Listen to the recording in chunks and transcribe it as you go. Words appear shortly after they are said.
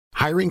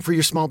Hiring for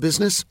your small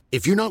business?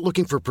 If you're not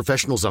looking for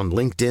professionals on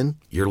LinkedIn,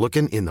 you're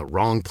looking in the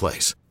wrong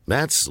place.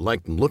 That's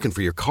like looking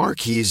for your car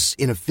keys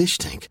in a fish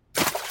tank.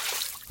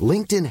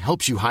 LinkedIn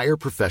helps you hire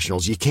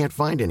professionals you can't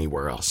find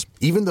anywhere else,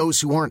 even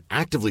those who aren't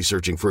actively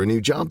searching for a new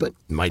job but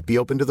might be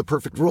open to the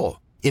perfect role.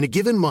 In a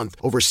given month,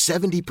 over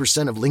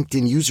 70% of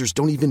LinkedIn users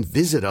don't even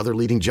visit other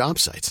leading job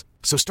sites.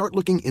 So start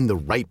looking in the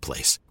right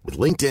place. With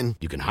LinkedIn,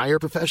 you can hire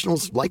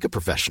professionals like a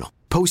professional.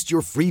 Post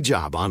your free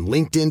job on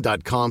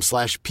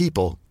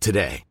linkedin.com/people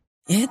today.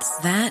 It's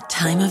that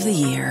time of the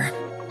year.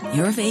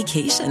 Your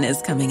vacation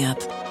is coming up.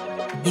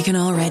 You can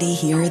already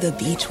hear the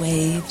beach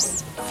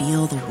waves,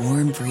 feel the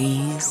warm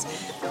breeze,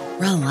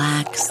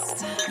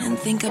 relax, and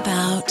think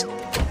about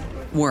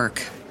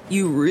work.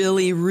 You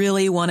really,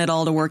 really want it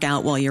all to work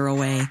out while you're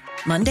away.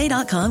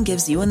 Monday.com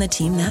gives you and the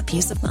team that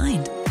peace of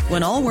mind.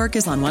 When all work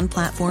is on one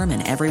platform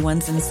and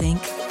everyone's in sync,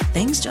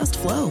 things just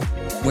flow.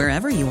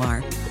 Wherever you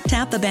are,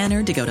 tap the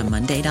banner to go to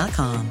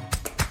Monday.com.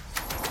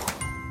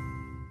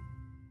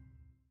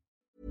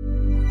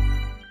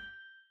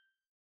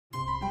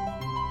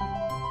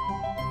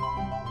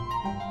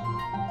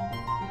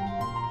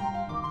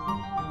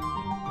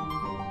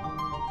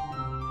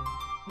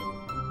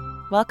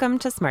 Welcome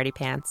to Smarty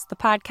Pants, the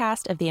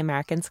podcast of the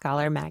American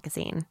Scholar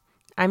magazine.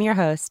 I'm your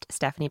host,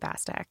 Stephanie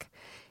Bastek.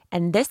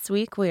 And this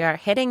week we are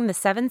hitting the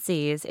 7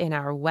 Seas in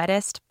our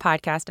wettest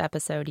podcast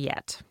episode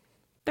yet.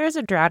 There's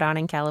a drought on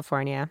in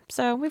California,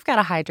 so we've got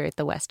to hydrate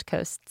the West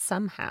Coast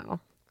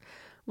somehow.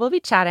 We'll be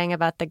chatting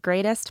about the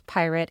greatest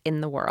pirate in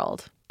the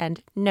world.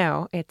 And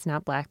no, it's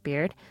not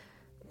Blackbeard.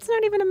 It's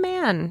not even a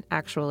man,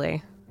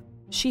 actually.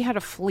 She had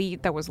a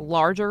fleet that was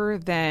larger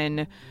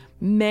than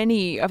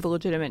many of the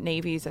legitimate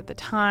navies at the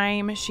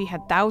time. She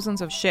had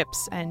thousands of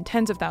ships and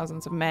tens of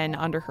thousands of men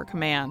under her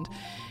command.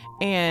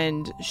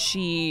 And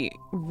she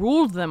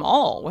ruled them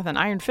all with an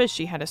iron fist.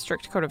 She had a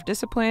strict code of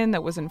discipline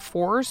that was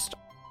enforced.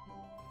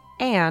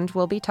 And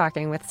we'll be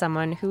talking with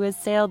someone who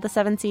has sailed the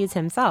 7 Seas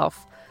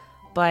himself.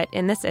 But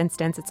in this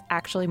instance, it's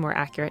actually more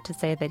accurate to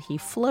say that he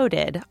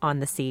floated on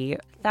the sea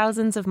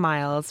thousands of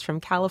miles from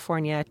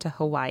California to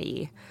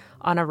Hawaii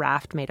on a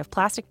raft made of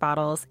plastic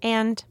bottles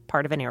and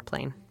part of an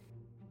airplane.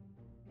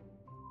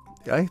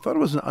 I thought it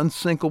was an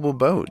unsinkable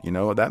boat. You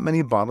know, that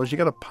many bottles, you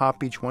got to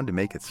pop each one to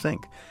make it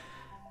sink.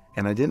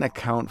 And I didn't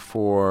account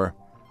for,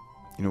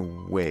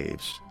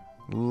 waves,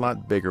 a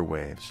lot bigger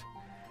waves.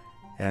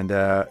 And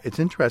it's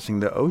interesting,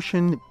 the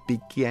ocean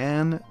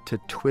began to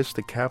twist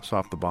the caps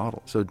off the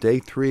bottle. So day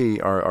 3,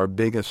 our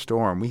biggest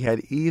storm, we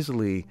had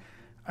easily,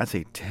 I'd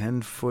say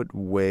 10-foot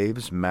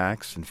waves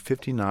max and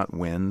 50-knot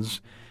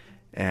winds.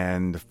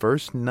 And the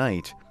first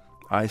night,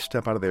 I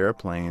step out of the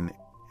airplane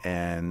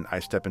and I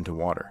step into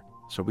water.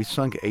 So we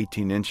sunk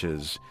 18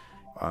 inches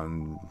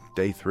on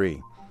day 3.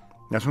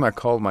 That's when I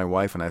called my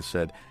wife and I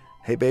said,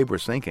 "Hey, babe, we're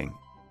sinking."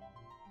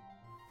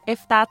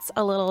 If that's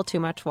a little too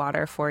much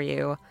water for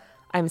you,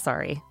 I'm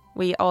sorry.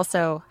 We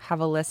also have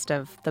a list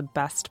of the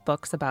best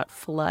books about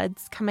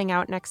floods coming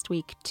out next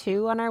week,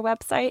 too, on our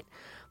website.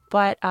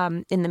 But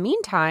in the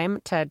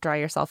meantime, to dry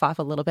yourself off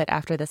a little bit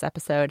after this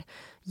episode,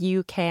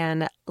 you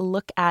can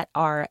look at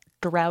our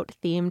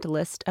drought-themed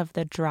list of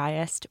the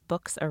driest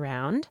books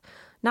around.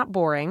 Not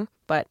boring,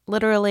 but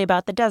literally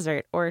about the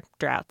desert or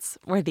droughts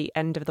or the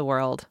end of the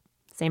world.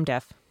 Same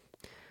diff.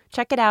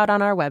 Check it out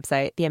on our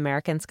website,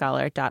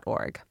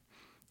 theamericanscholar.org.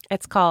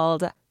 It's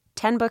called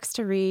 10 Books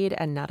to Read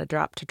and Not a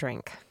Drop to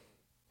Drink.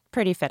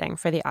 Pretty fitting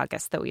for the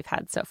August that we've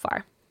had so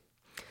far.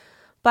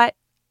 But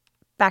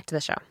back to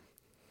the show.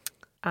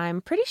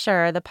 I'm pretty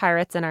sure the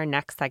pirates in our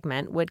next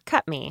segment would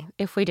cut me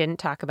if we didn't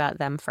talk about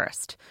them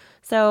first.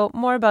 So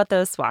more about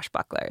those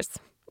swashbucklers.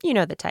 You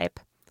know the type.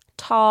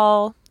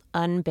 Tall,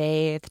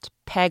 unbathed,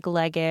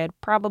 peg-legged,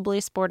 probably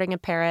sporting a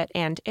parrot,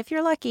 and if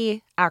you're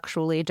lucky,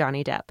 actually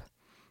Johnny Depp.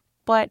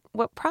 But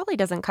what probably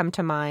doesn't come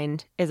to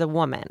mind is a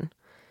woman.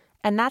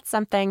 And that's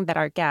something that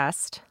our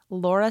guest,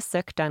 Laura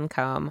Sooke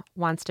Duncombe,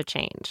 wants to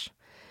change.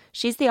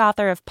 She's the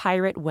author of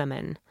Pirate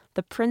Women,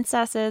 the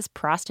princesses,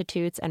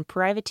 prostitutes, and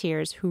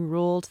privateers who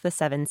ruled the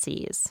 7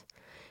 Seas.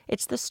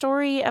 It's the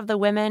story of the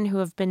women who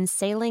have been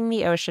sailing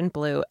the ocean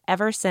blue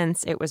ever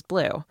since it was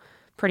blue,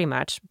 pretty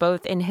much,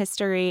 both in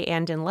history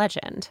and in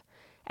legend,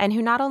 and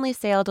who not only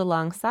sailed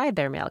alongside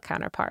their male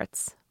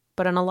counterparts,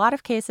 but in a lot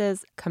of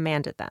cases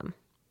commanded them.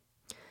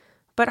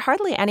 But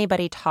hardly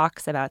anybody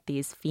talks about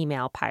these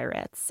female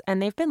pirates,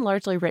 and they've been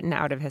largely written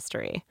out of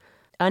history.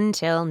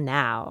 Until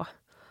now.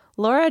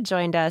 Laura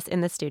joined us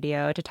in the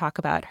studio to talk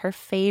about her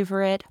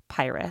favorite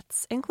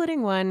pirates,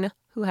 including one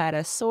who had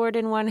a sword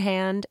in one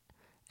hand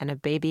and a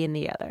baby in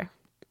the other.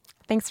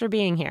 Thanks for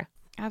being here.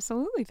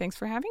 Absolutely. Thanks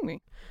for having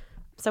me.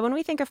 So when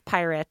we think of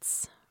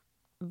pirates,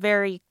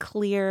 very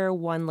clear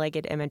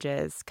one-legged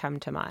images come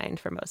to mind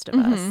for most of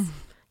us.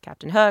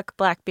 Captain Hook,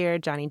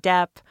 Blackbeard, Johnny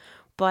Depp.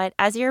 But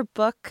as your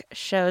book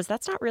shows,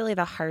 that's not really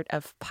the heart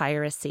of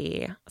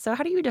piracy. So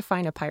how do you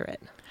define a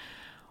pirate?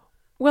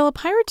 Well, a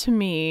pirate to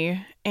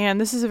me, and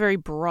this is a very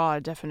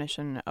broad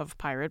definition of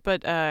pirate,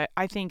 but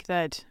I think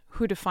that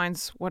who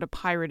defines what a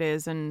pirate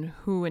is and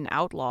who an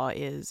outlaw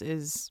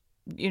is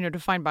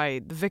defined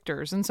by the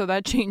victors. And so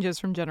that changes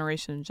from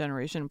generation to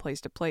generation,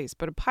 place to place.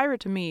 But a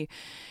pirate to me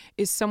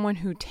is someone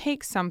who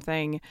takes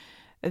something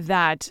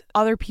that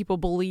other people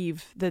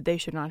believe that they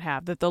should not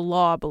have, that the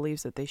law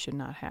believes that they should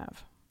not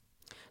have.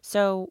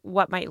 So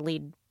what might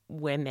lead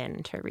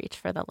women to reach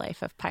for the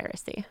life of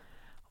piracy?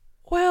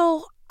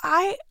 Well,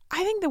 I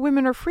think that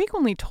women are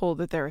frequently told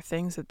that there are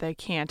things that they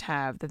can't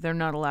have, that they're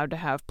not allowed to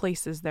have,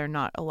 places they're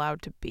not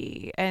allowed to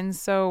be. And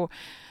so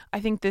I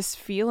think this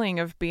feeling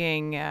of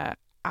being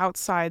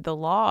outside the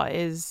law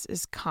is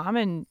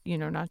common,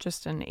 not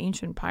just in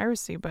ancient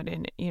piracy, but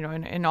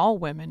in all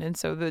women. And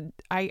so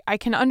I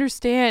can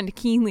understand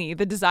keenly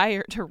the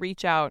desire to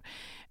reach out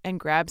and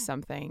grab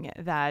something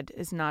that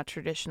is not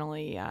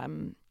traditionally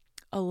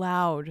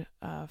allowed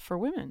for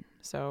women.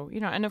 So,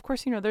 and of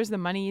course, there's the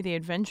money, the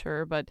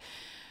adventure, but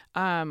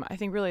I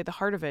think really at the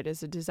heart of it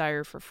is a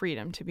desire for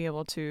freedom, to be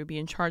able to be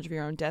in charge of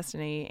your own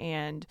destiny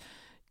and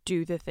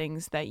do the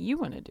things that you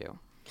want to do.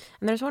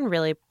 And there's one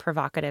really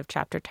provocative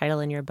chapter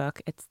title in your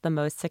book. It's the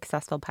most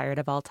successful pirate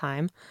of all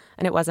time,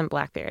 and it wasn't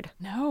Blackbeard.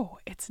 No,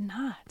 it's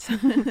not.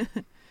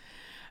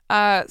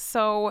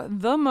 So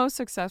the most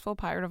successful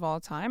pirate of all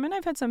time, and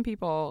I've had some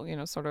people,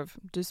 sort of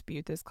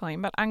dispute this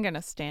claim, but I'm going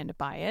to stand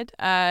by it,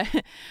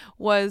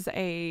 was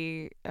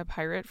a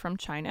pirate from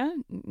China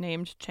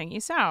named Cheng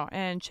Yisao.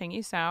 And Cheng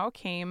Yisao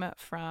came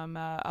from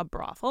a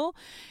brothel,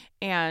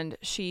 and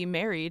she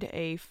married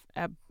a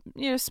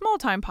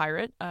small-time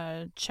pirate,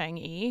 Cheng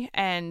Yi,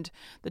 and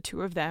the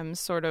two of them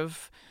sort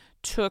of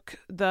took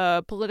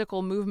the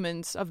political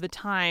movements of the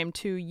time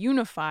to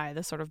unify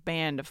the sort of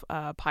band of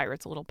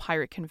pirates, a little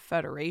pirate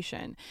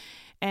confederation.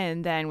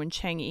 And then when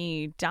Cheng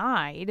Yi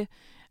died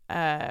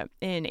in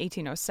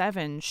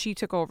 1807, she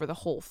took over the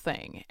whole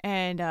thing.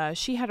 And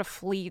she had a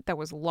fleet that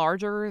was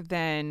larger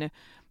than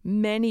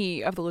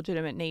many of the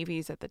legitimate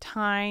navies at the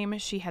time.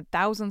 She had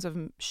thousands of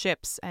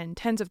ships and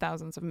tens of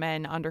thousands of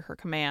men under her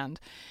command.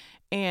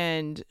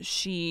 And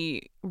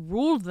she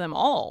ruled them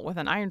all with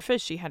an iron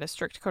fist. She had a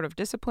strict code of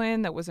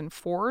discipline that was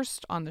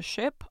enforced on the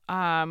ship,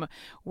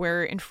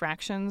 where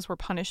infractions were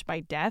punished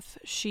by death.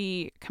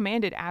 She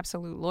commanded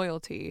absolute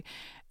loyalty.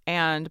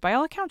 And by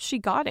all accounts, she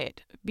got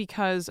it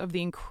because of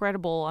the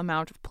incredible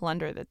amount of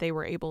plunder that they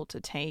were able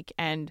to take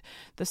and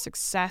the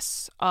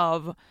success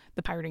of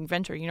the pirating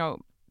venture.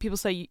 People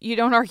say you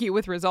don't argue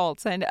with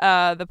results. And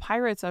the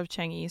pirates of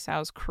Cheng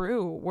Yisao's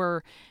crew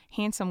were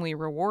handsomely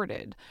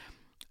rewarded.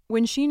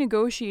 When she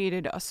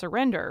negotiated a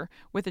surrender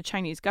with the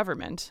Chinese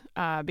government,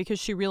 because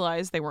she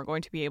realized they weren't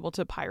going to be able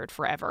to pirate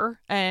forever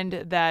and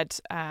that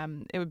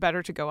it would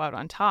better to go out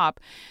on top,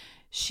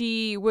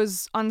 she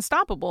was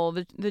unstoppable.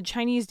 The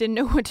Chinese didn't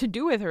know what to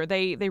do with her.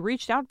 They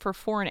reached out for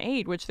foreign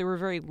aid, which they were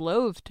very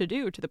loath to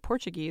do, to the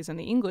Portuguese and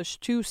the English,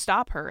 to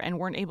stop her, and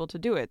weren't able to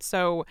do it.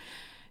 So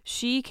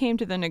she came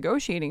to the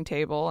negotiating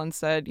table and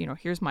said,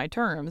 here's my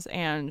terms.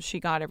 And she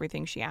got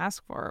everything she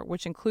asked for,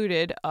 which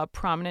included a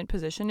prominent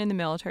position in the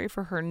military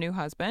for her new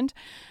husband,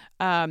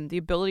 the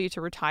ability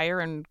to retire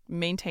and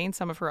maintain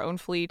some of her own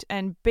fleet,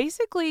 and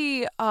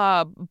basically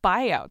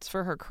buyouts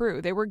for her crew.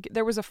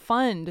 There was a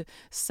fund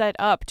set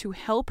up to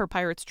help her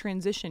pirates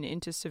transition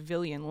into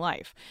civilian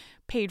life,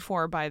 paid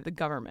for by the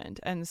government.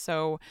 And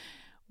so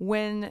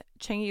when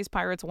Cheng Yi's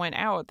pirates went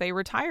out, they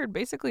retired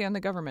basically on the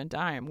government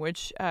dime,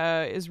 which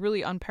is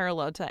really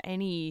unparalleled to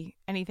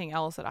anything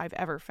else that I've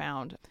ever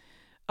found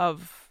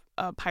of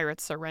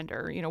pirates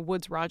surrender.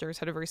 Woodes Rogers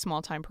had a very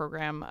small-time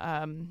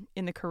program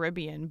in the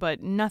Caribbean,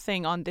 but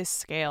nothing on this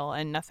scale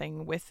and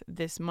nothing with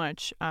this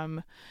much,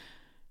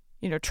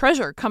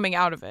 treasure coming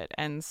out of it.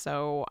 And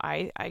so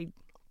I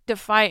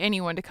defy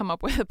anyone to come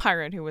up with a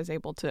pirate who was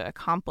able to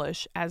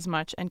accomplish as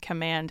much and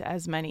command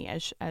as many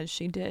as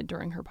she did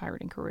during her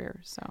pirating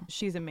career. So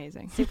she's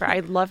amazing. Super.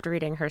 I loved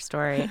reading her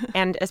story,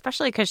 and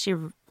especially because she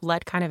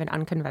led kind of an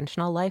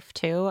unconventional life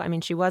too. I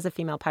mean, she was a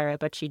female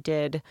pirate, but she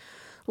did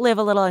live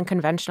a little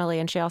unconventionally,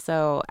 and she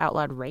also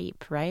outlawed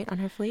rape, right, on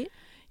her fleet?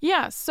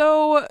 Yeah,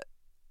 so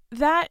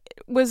that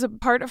was a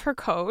part of her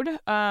code,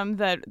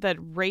 that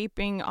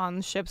raping on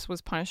ships was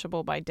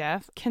punishable by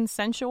death.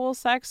 Consensual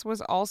sex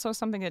was also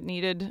something that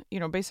needed,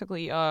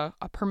 basically a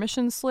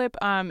permission slip,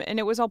 and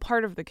it was all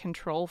part of the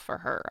control for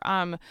her.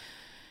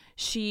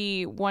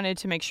 She wanted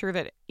to make sure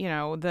that,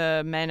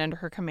 the men under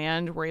her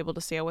command were able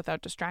to sail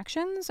without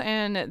distractions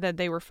and that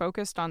they were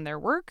focused on their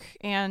work,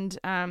 and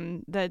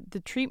that the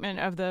treatment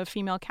of the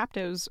female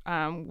captives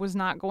was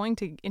not going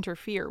to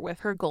interfere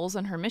with her goals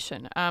and her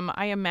mission.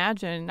 I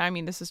imagine,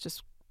 this is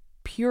just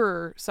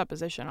pure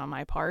supposition on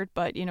my part,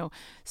 but,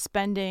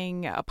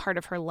 spending a part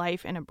of her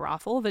life in a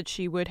brothel, that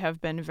she would have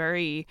been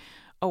very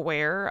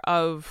aware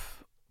of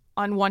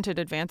unwanted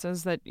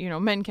advances that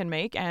men can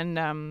make, and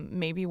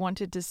maybe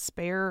wanted to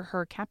spare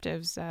her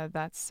captives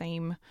that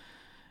same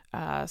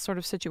sort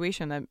of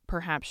situation that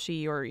perhaps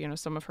she or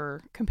some of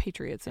her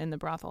compatriots in the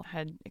brothel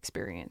had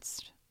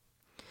experienced.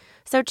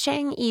 So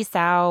Cheng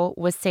Yisao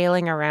was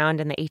sailing around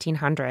in the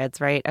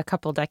 1800s, right? A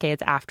couple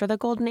decades after the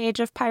golden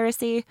age of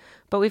piracy.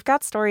 But we've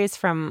got stories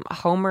from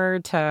Homer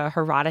to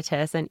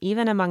Herodotus and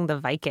even among the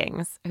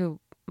Vikings,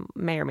 who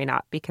may or may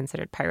not be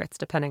considered pirates,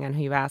 depending on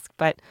who you ask.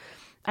 But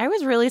I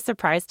was really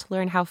surprised to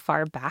learn how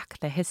far back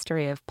the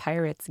history of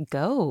pirates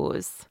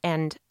goes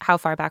and how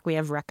far back we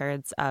have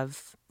records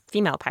of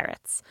female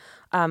pirates.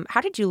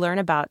 How did you learn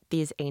about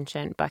these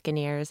ancient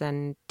buccaneers,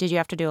 and did you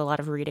have to do a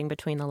lot of reading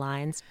between the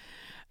lines?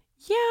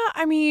 Yeah,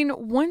 I mean,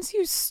 once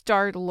you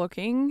start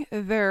looking,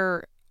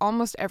 they're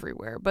almost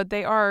everywhere, but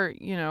they are,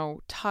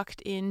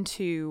 tucked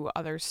into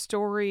other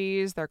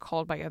stories. They're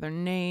called by other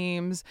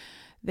names.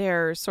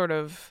 They're sort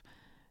of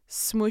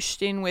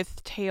smooshed in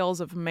with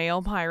tales of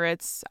male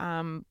pirates.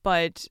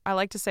 But I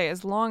like to say,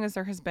 as long as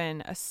there has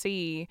been a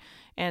sea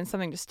and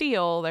something to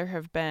steal, there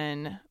have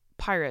been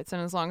pirates,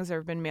 and as long as there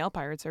have been male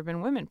pirates, there have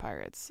been women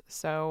pirates.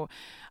 So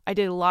I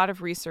did a lot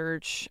of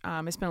research.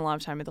 I spent a lot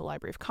of time at the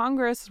Library of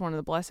Congress. It's one of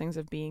the blessings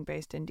of being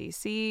based in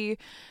DC.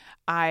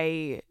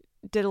 I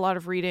did a lot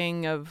of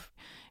reading of,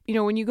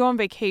 when you go on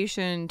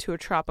vacation to a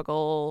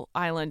tropical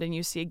island and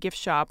you see a gift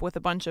shop with a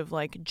bunch of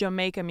like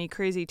Jamaica Me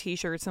Crazy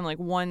t-shirts and like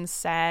one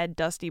sad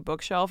dusty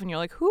bookshelf, and you're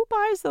like, who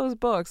buys those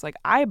books? Like,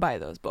 I buy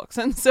those books.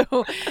 And so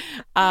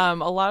a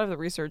lot of the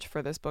research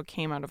for this book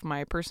came out of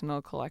my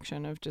personal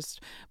collection of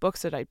just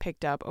books that I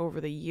picked up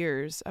over the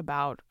years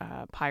about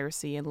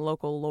piracy and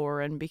local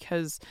lore. And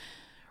because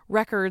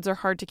records are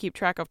hard to keep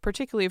track of,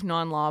 particularly of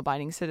non-law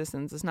abiding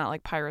citizens, it's not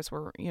like pirates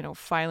were,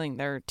 filing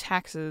their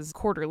taxes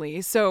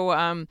quarterly.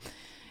 So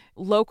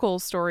local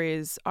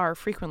stories are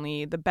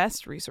frequently the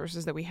best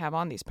resources that we have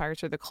on these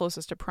pirates, or the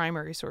closest to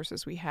primary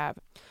sources we have.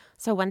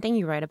 So one thing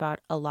you write about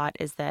a lot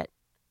is that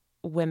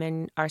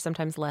women are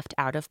sometimes left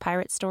out of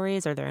pirate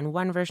stories, or they're in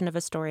one version of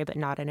a story but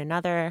not in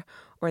another,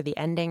 or the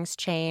endings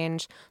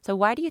change. So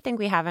why do you think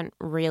we haven't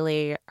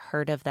really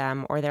heard of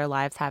them, or their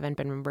lives haven't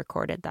been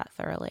recorded that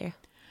thoroughly?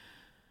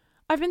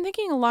 I've been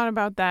thinking a lot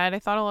about that. I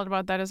thought a lot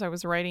about that as I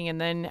was writing. And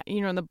then,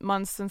 in the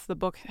months since the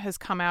book has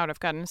come out, I've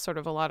gotten sort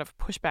of a lot of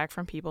pushback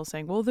from people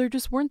saying, well, there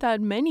just weren't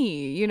that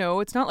many.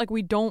 It's not like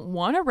we don't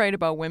want to write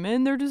about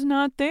women. They're just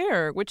not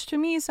there, which to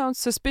me sounds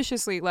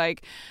suspiciously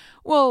like,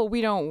 well, we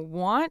don't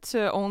want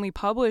to only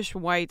publish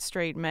white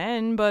straight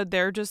men, but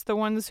they're just the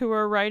ones who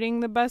are writing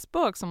the best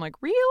books. I'm like,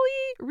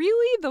 really?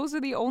 Really? Those are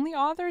the only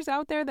authors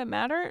out there that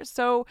matter?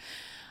 So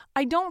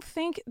I don't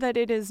think that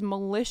it is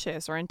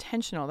malicious or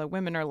intentional that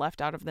women are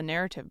left out of the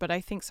narrative, but I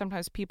think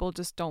sometimes people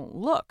just don't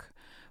look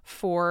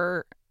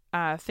for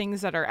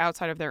things that are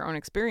outside of their own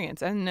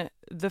experience. And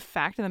the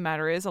fact of the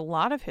matter is, a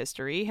lot of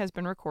history has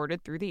been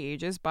recorded through the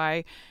ages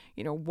by,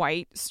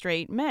 white,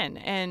 straight men.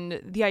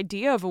 And the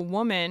idea of a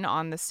woman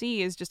on the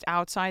sea is just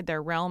outside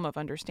their realm of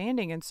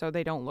understanding, and so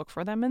they don't look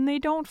for them and they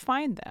don't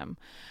find them.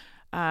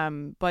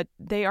 But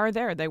they are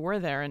there. They were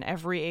there in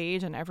every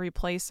age and every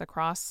place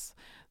across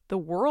the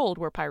world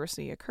where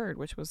piracy occurred,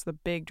 which was the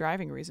big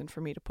driving reason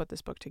for me to put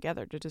this book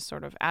together, to just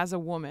sort of, as a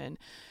woman,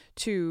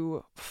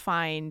 to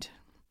find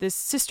this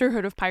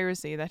sisterhood of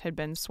piracy that had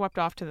been swept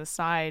off to the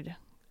side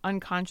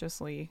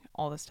unconsciously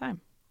all this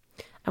time.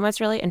 And what's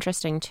really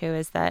interesting, too,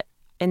 is that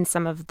in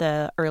some of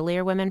the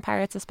earlier women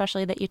pirates,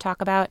 especially that you talk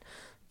about,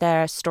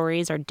 their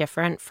stories are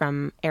different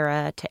from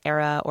era to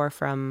era or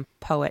from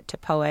poet to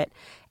poet.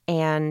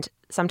 And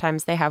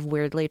sometimes they have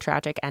weirdly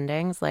tragic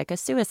endings, like a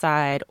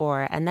suicide,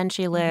 or and then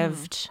she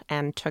lived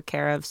and took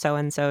care of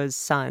so-and-so's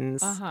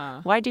sons.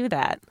 Why do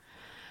that?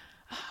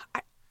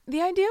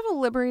 The idea of a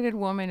liberated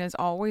woman is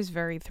always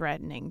very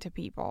threatening to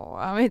people.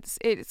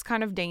 It's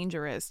kind of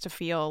dangerous to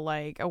feel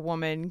like a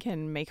woman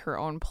can make her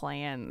own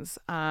plans.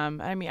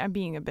 I mean, I'm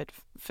being a bit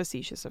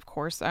facetious, of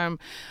course,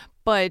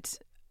 but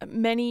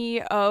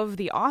many of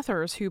the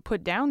authors who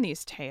put down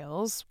these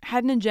tales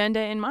had an agenda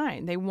in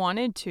mind. They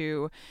wanted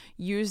to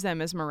use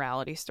them as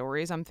morality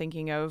stories. I'm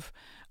thinking of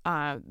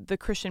the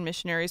Christian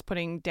missionaries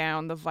putting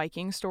down the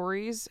Viking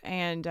stories,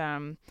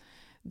 and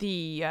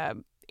the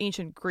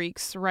ancient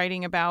Greeks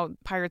writing about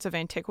pirates of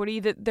antiquity.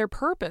 That their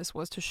purpose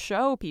was to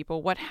show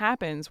people what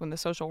happens when the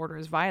social order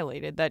is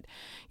violated, that,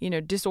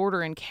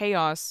 disorder and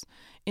chaos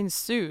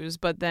ensues,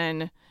 but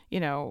then,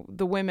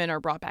 the women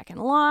are brought back in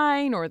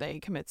line or they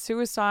commit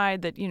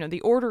suicide, that,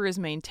 the order is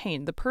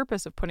maintained. The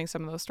purpose of putting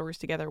some of those stories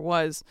together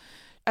was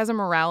as a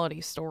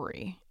morality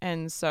story.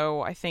 And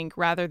so I think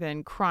rather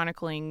than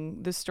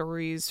chronicling the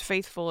stories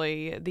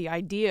faithfully, the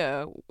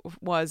idea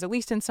was, at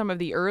least in some of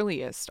the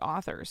earliest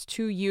authors,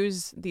 to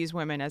use these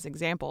women as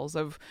examples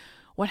of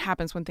what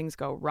happens when things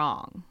go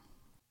wrong.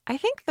 I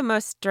think the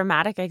most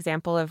dramatic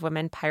example of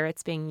women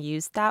pirates being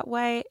used that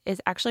way is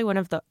actually one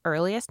of the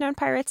earliest known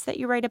pirates that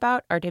you write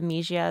about,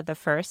 Artemisia I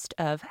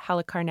of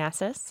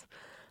Halicarnassus.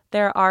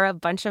 There are a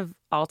bunch of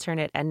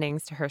alternate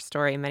endings to her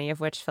story, many of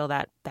which fill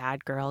that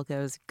bad girl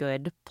goes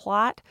good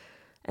plot.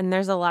 And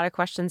there's a lot of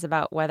questions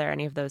about whether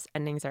any of those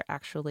endings are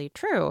actually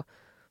true.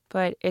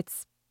 But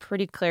it's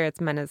pretty clear it's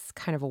meant as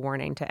kind of a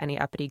warning to any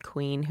uppity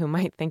queen who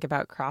might think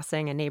about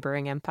crossing a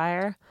neighboring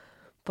empire.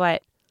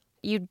 But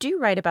you do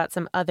write about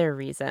some other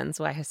reasons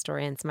why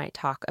historians might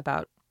talk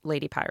about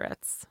lady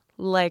pirates,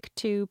 like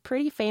two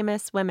pretty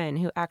famous women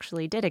who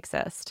actually did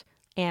exist,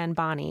 Anne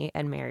Bonny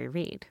and Mary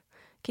Read.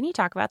 Can you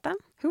talk about them?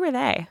 Who were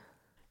they?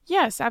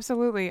 Yes,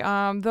 absolutely.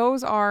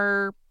 Those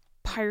are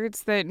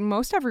pirates that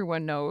most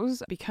everyone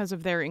knows because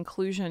of their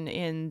inclusion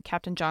in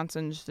Captain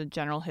Johnson's The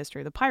General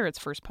History of the Pirates,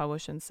 first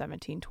published in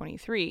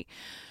 1723.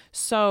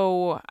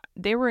 So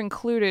they were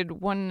included,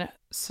 one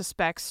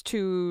suspects,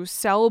 to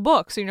sell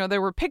books.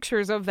 There were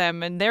pictures of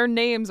them and their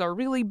names are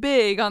really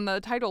big on the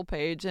title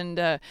page. And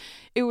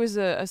it was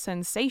a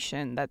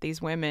sensation that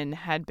these women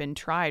had been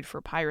tried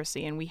for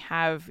piracy. And we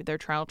have their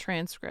trial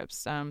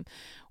transcripts.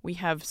 We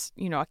have,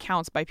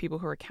 accounts by people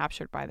who were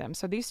captured by them.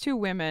 So these two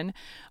women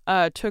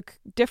took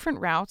different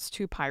routes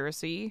to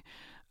piracy,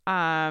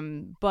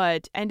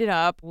 but ended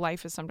up,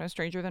 life is sometimes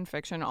stranger than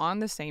fiction, on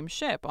the same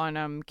ship,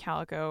 on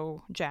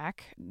Calico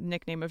Jack,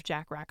 nickname of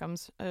Jack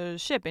Rackham's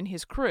ship, and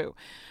his crew.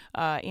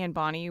 Anne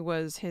Bonny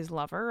was his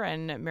lover,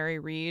 and Mary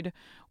Read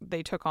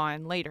they took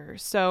on later.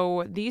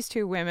 So these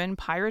two women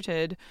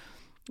pirated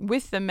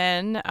with the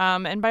men,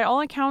 and by all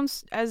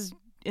accounts, as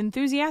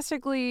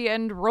enthusiastically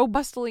and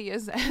robustly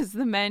as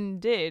the men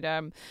did.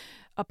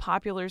 A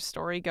popular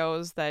story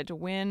goes that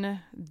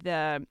when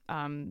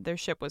their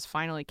ship was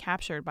finally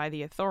captured by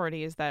the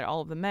authorities, that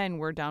all of the men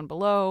were down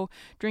below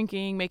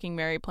drinking, making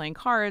merry, playing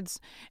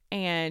cards,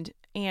 and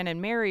Anne and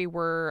Mary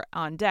were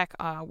on deck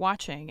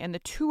watching, and the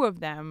two of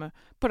them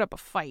put up a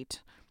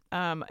fight.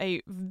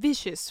 A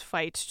vicious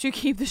fight to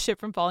keep the ship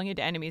from falling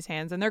into enemies'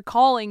 hands, and they're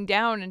calling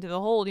down into the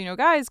hold,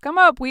 guys, come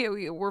up,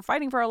 we're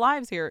fighting for our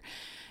lives here.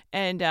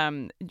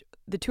 And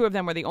the two of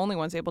them were the only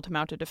ones able to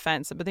mount a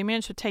defense, but they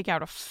managed to take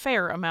out a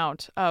fair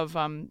amount of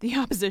the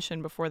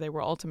opposition before they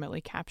were ultimately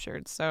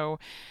captured. So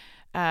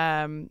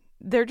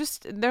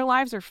their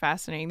lives are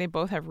fascinating. They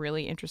both have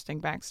really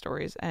interesting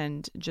backstories,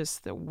 and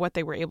just what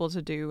they were able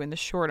to do in the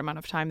short amount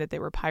of time that they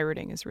were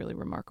pirating is really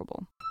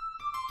remarkable.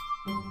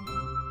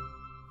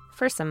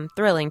 For some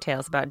thrilling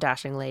tales about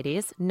dashing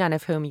ladies, none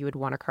of whom you would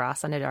want to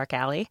cross on a dark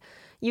alley,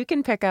 you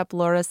can pick up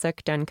Laura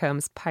Sooke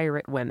Duncombe's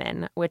Pirate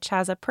Women, which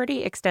has a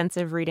pretty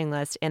extensive reading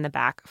list in the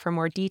back for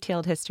more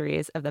detailed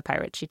histories of the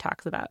pirates she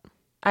talks about.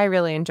 I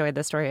really enjoyed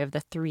the story of the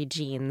three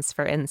Jeans,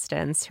 for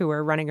instance, who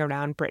were running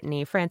around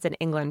Brittany, France, and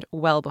England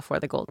well before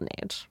the Golden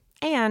Age.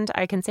 And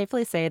I can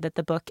safely say that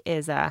the book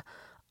is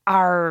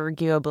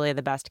arguably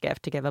the best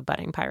gift to give a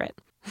budding pirate.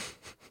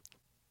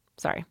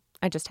 Sorry,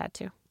 I just had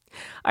to.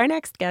 Our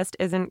next guest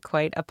isn't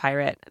quite a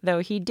pirate, though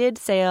he did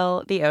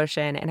sail the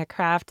ocean in a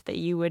craft that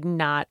you would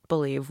not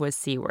believe was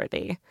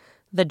seaworthy,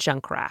 the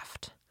junk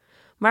raft.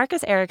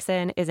 Marcus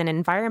Ericsson is an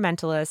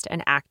environmentalist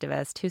and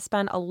activist who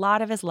spent a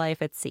lot of his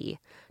life at sea,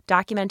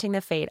 documenting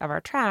the fate of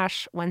our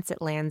trash once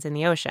it lands in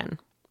the ocean.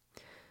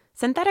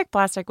 Synthetic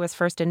plastic was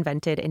first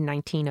invented in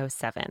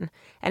 1907,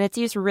 and its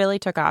use really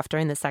took off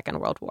during the Second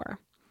World War.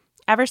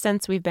 Ever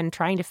since, we've been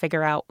trying to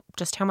figure out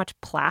just how much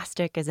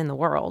plastic is in the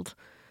world.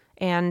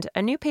 And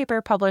a new paper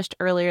published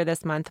earlier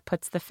this month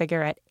puts the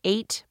figure at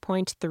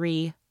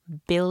 8.3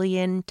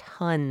 billion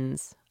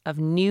tons of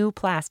new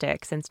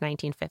plastic since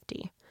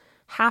 1950,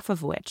 half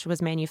of which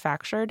was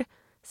manufactured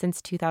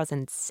since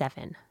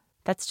 2007.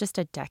 That's just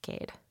a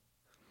decade.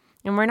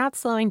 And we're not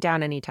slowing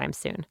down anytime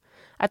soon.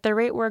 At the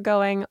rate we're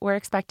going, we're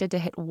expected to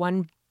hit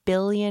 1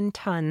 billion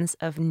tons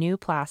of new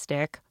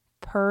plastic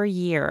per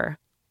year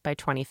by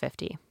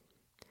 2050.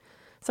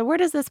 So where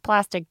does this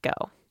plastic go?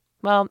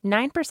 Well,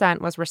 9%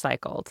 was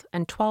recycled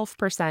and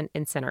 12%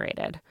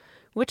 incinerated,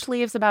 which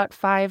leaves about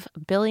 5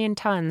 billion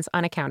tons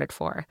unaccounted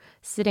for,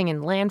 sitting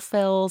in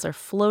landfills or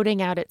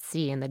floating out at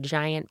sea in the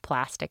giant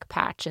plastic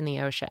patch in the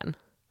ocean.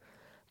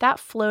 That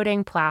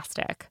floating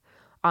plastic,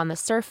 on the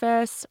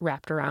surface,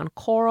 wrapped around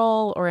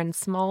coral, or in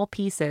small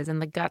pieces in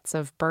the guts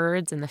of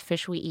birds and the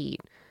fish we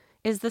eat,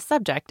 is the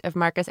subject of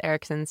Marcus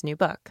Ericsson's new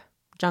book,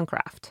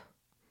 Junkraft.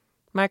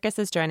 Marcus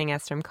is joining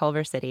us from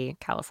Culver City,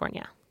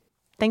 California.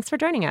 Thanks for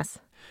joining us.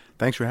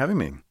 Thanks for having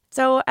me.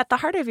 So at the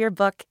heart of your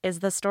book is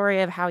the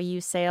story of how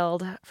you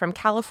sailed from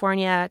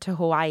California to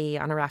Hawaii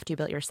on a raft you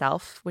built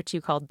yourself, which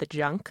you called the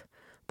Junk.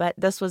 But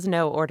this was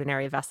no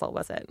ordinary vessel,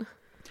 was it?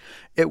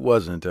 It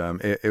wasn't.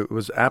 It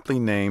was aptly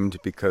named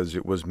because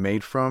it was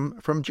made from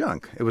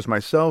junk. It was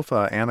myself,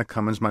 Anna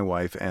Cummins, my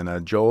wife,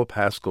 and Joel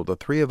Pascal. The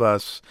three of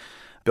us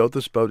built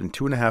this boat in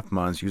 2.5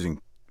 months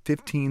using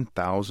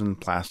 15,000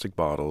 plastic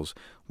bottles.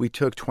 We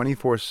took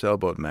 24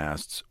 sailboat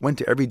masts, went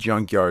to every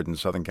junkyard in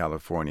Southern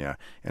California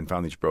and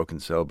found these broken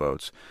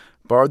sailboats,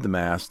 barred the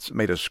masts,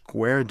 made a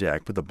square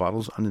deck, put the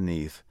bottles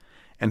underneath,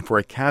 and for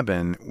a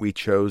cabin, we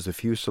chose the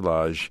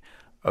fuselage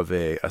of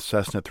a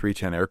Cessna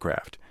 310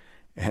 aircraft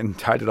and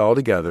tied it all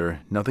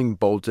together, nothing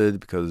bolted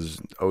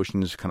because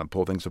oceans kind of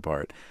pull things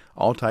apart,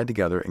 all tied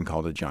together and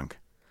called it Junk.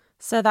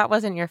 So that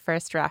wasn't your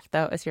first draft,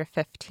 though. It was your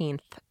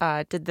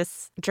 15th. Did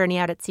this journey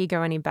out at sea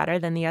go any better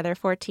than the other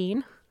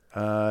 14?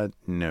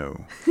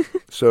 No.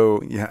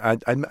 So, yeah,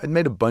 I'd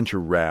made a bunch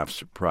of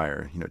rafts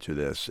prior, to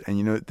this.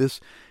 And,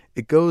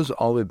 it goes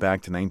all the way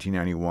back to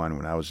 1991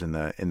 when I was in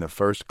the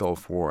first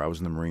Gulf War. I was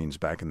in the Marines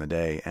back in the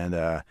day. And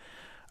I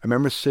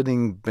remember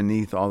sitting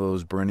beneath all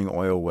those burning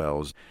oil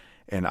wells.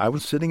 And I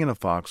was sitting in a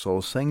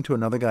foxhole saying to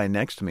another guy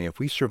next to me, if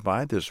we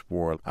survive this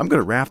war, I'm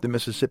going to raft the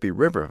Mississippi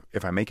River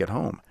if I make it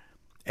home.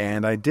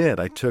 And I did.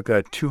 I took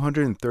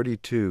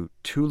 232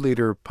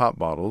 2-liter pop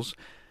bottles,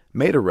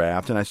 made a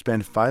raft, and I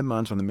spent 5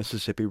 months on the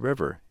Mississippi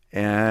River.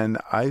 And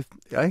I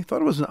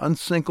thought it was an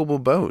unsinkable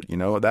boat. You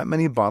know, that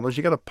many bottles,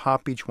 you got to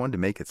pop each one to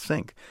make it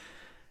sink.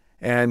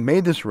 And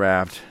made this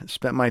raft,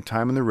 spent my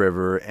time in the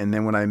river, and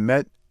then when I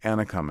met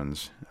Anna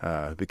Cummins,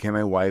 who became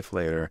my wife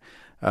later,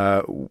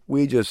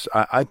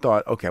 I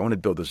thought, okay, I want to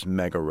build this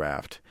mega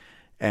raft.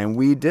 And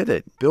we did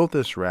it, built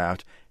this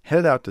raft,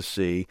 headed out to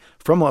sea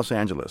from Los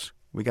Angeles.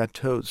 We got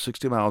towed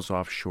 60 miles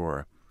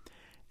offshore.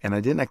 And I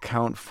didn't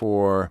account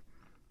for,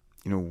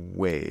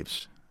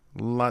 waves,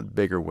 a lot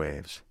bigger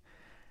waves.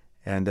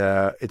 And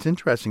it's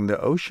interesting, the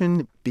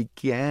ocean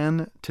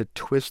began to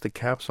twist the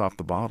caps off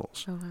the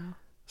bottles. Oh, wow.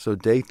 So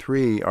day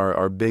 3,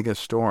 our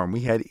biggest storm,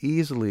 we had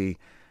easily,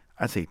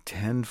 I'd say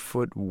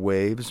 10-foot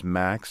waves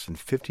max and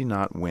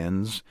 50-knot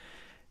winds.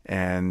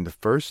 And the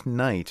first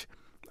night,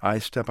 I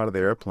step out of the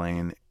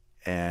airplane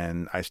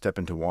and I step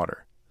into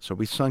water. So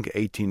we sunk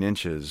 18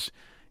 inches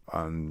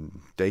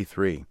on day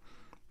 3.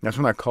 That's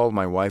when I called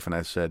my wife and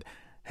I said,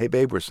 hey,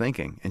 babe, we're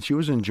sinking. And she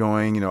was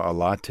enjoying, a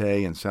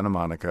latte in Santa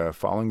Monica,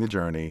 following the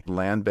journey,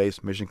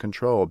 land-based mission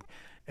control.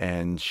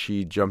 And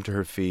she jumped to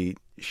her feet.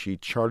 She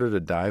chartered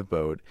a dive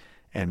boat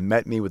and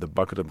met me with a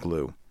bucket of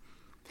glue.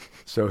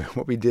 So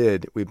what we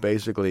did, we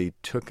basically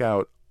took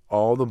out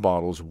all the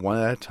bottles one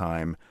at a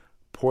time,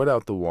 poured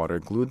out the water,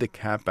 glued the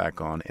cap back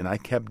on, and I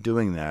kept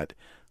doing that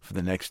for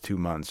the next 2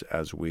 months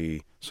as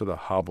we sort of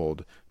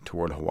hobbled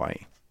toward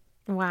Hawaii.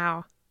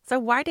 Wow. So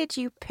why did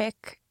you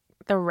pick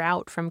the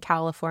route from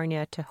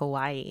California to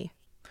Hawaii?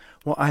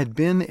 Well, I had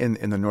been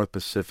in the North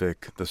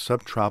Pacific, the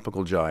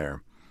subtropical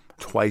gyre,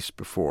 twice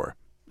before,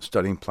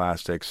 studying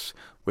plastics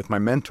with my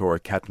mentor,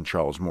 Captain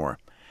Charles Moore.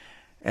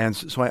 And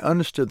so I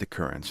understood the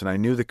currents, and I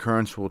knew the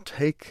currents will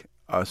take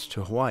us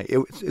to Hawaii.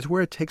 It's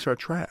where it takes our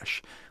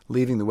trash,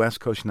 leaving the West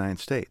Coast United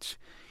States.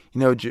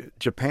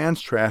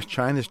 Japan's trash,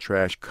 China's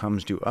trash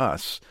comes due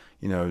us,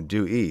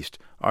 due east.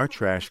 Our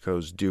trash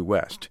goes due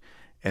west.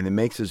 And it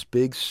makes this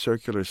big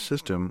circular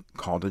system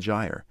called a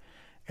gyre.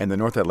 And the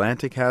North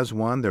Atlantic has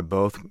one. They're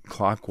both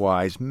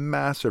clockwise,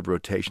 massive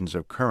rotations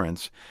of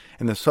currents.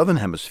 In the Southern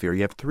Hemisphere,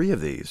 you have 3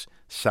 of these: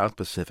 South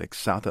Pacific,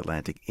 South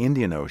Atlantic,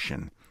 Indian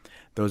Ocean.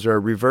 Those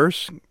are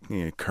reverse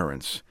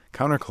currents,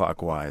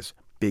 counterclockwise,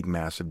 big,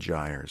 massive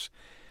gyres.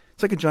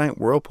 It's like a giant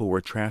whirlpool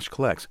where trash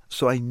collects.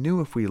 So I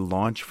knew if we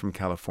launched from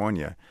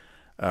California,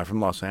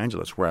 from Los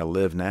Angeles, where I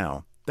live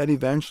now, that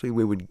eventually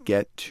we would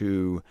get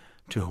to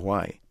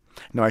Hawaii.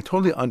 Now, I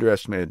totally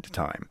underestimated the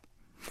time.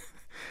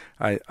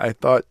 I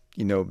thought,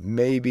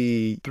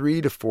 maybe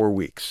 3 to 4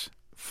 weeks.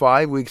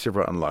 5 weeks if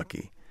we're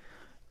unlucky.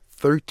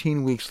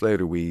 13 weeks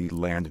later, we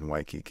land in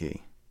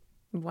Waikiki.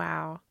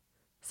 Wow.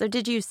 So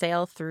did you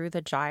sail through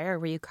the gyre?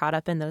 Were you caught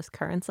up in those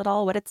currents at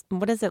all?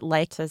 What is it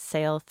like to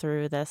sail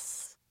through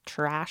this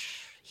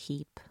trash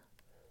heap?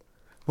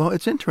 Well,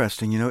 it's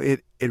interesting.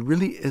 It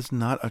really is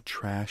not a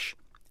trash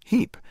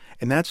heap.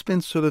 And that's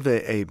been sort of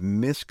a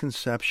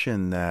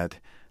misconception that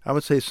I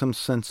would say some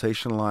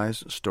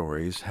sensationalized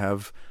stories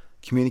have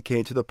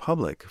communicated to the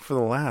public for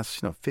the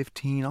last,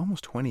 15,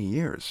 almost 20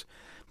 years.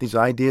 These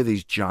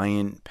these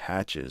giant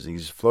patches,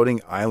 these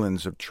floating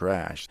islands of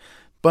trash.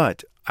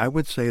 But I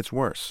would say it's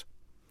worse.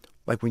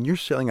 Like when you're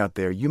sailing out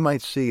there, you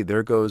might see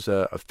there goes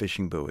a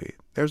fishing buoy.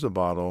 There's a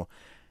bottle.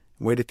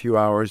 Wait a few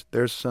hours,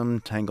 there's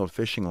some tangled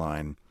fishing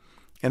line.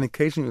 And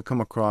occasionally you'll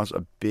come across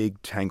a big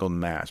tangled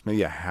mass,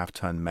 maybe a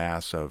half-ton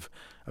mass of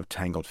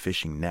tangled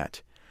fishing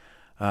net.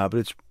 But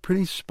it's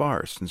pretty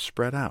sparse and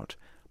spread out.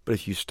 But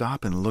if you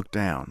stop and look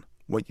down,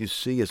 what you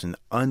see is an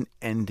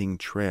unending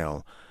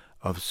trail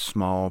of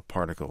small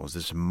particles,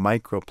 this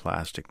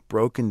microplastic,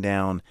 broken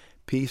down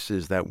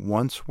pieces that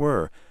once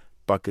were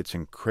buckets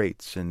and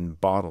crates and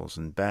bottles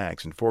and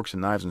bags and forks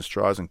and knives and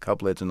straws and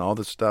cup lids and all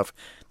the stuff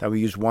that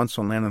we use once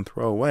on land and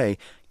throw away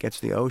gets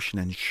to the ocean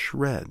and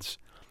shreds.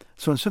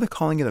 So instead of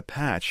calling it a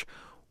patch,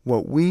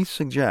 what we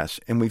suggest,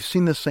 and we've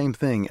seen the same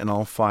thing in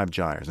all 5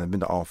 gyres, I've been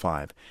to all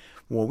 5,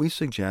 what we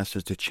suggest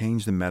is to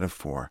change the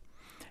metaphor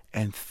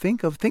and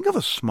think of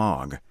a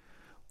smog,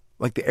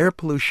 like the air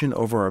pollution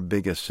over our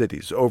biggest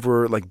cities,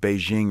 over like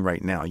Beijing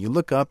right now. You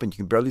look up and you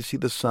can barely see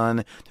the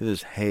sun to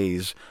this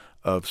haze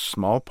of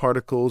small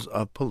particles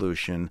of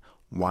pollution,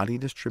 widely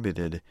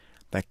distributed,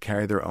 that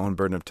carry their own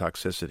burden of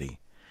toxicity.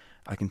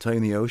 I can tell you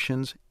in the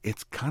oceans,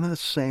 it's kind of the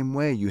same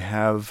way. You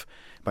have,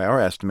 by our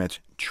estimates,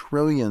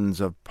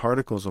 trillions of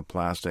particles of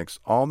plastics,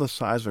 all the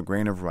size of a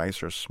grain of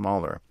rice or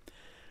smaller,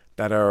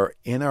 that are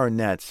in our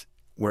nets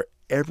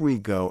wherever we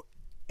go,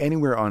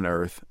 anywhere on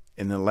Earth.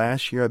 In the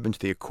last year, I've been to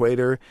the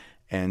equator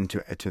and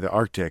to the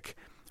Arctic.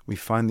 We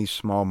find these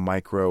small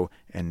micro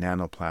and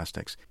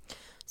nanoplastics.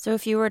 So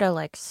if you were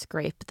to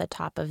scrape the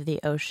top of the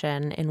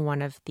ocean in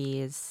one of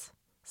these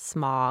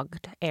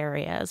smogged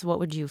areas, what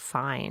would you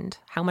find?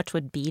 How much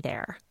would be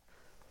there?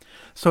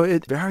 So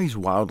it varies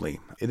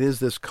wildly. It is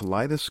this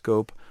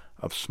kaleidoscope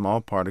of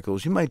small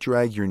particles. You might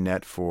drag your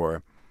net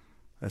for,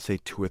 let's say,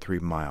 2 or 3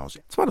 miles.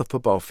 It's about a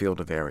football field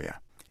of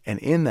area. And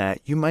in that,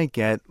 you might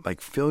get,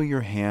 fill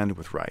your hand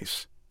with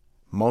rice,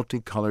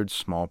 multicolored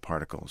small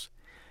particles.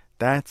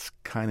 That's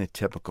kind of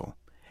typical.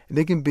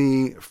 They can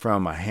be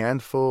from a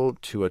handful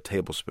to a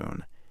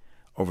tablespoon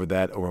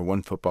over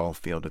one football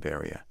field of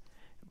area.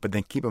 But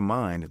then keep in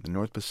mind that the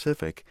North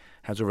Pacific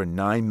has over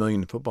 9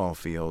 million football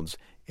fields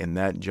in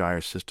that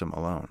gyre system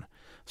alone.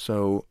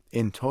 So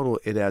in total,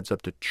 it adds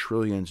up to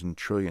trillions and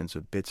trillions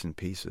of bits and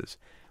pieces.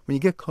 When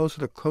you get closer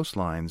to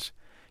coastlines,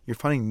 you're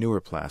finding newer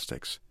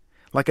plastics.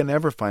 Like I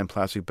never find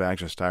plastic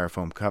bags or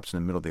styrofoam cups in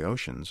the middle of the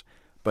oceans,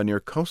 but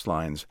near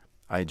coastlines,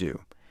 I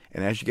do.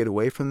 And as you get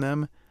away from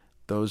them,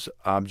 those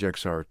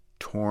objects are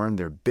torn,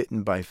 they're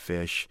bitten by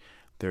fish,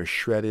 they're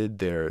shredded,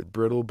 they're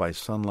brittle by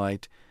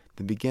sunlight.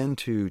 They begin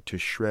to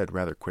shred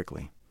rather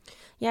quickly.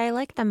 Yeah, I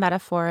like the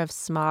metaphor of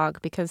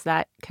smog because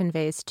that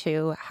conveys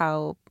too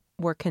how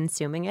we're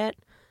consuming it,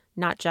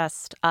 not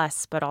just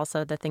us, but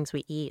also the things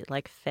we eat,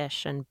 like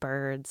fish and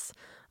birds.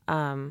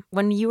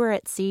 When you were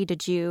at sea,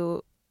 did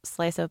you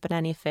slice open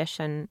any fish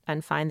and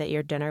find that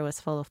your dinner was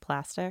full of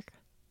plastic?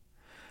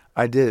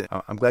 I did.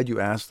 I'm glad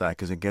you asked that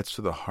because it gets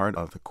to the heart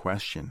of the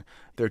question.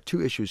 There are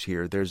two issues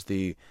here. There's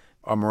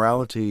our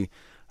morality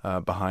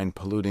behind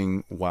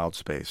polluting wild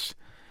space.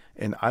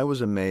 And I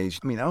was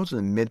amazed. I mean, I was in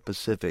the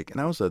mid-Pacific, and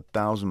I was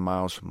 1,000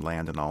 miles from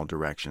land in all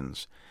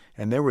directions.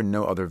 And there were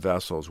no other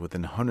vessels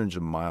within hundreds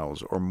of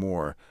miles or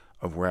more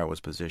of where I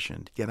was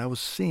positioned. Yet I was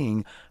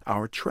seeing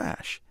our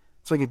trash.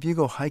 It's like if you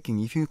go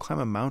hiking, if you climb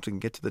a mountain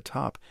and get to the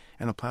top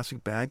and a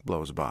plastic bag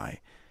blows by,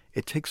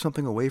 it takes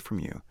something away from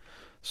you.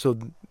 So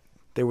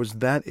there was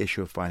that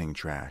issue of finding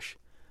trash.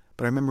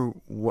 But I remember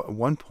at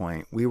one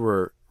point we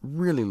were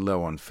really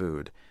low on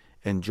food.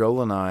 And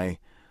Joel and I,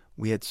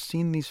 we had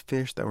seen these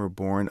fish that were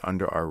born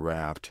under our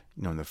raft,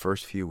 in the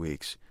first few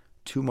weeks.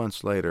 2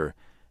 months later,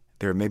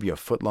 they were maybe a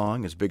foot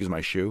long, as big as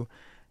my shoe.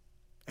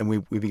 And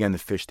we began to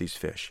fish these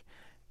fish.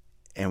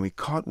 And we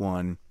caught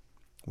one.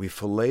 We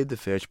filleted the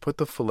fish, put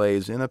the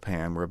fillets in a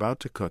pan. We're about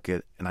to cook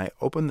it. And I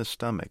opened the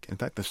stomach. In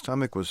fact, the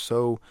stomach was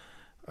so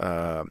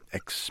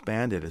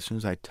expanded. As soon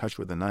as I touched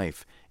with a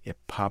knife, it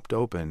popped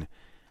open.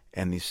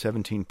 And these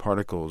 17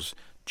 particles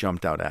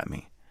jumped out at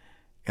me.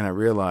 And I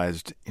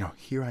realized,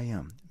 here I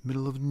am,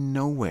 middle of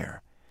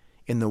nowhere,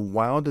 in the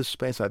wildest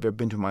space I've ever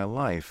been to in my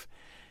life,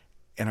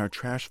 and our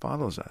trash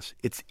follows us.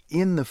 It's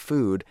in the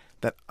food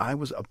that I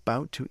was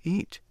about to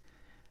eat.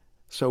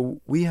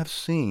 So we have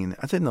seen,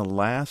 I'd say in the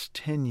last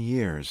 10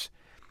 years,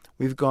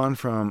 we've gone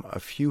from a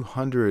few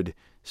hundred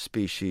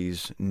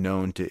species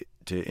known to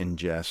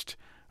ingest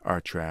our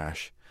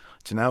trash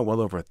to now well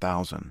over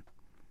 1,000.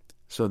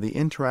 So the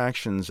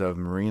interactions of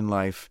marine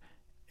life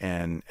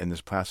and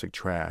this plastic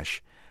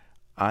trash,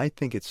 I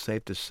think it's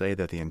safe to say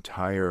that the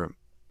entire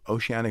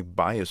oceanic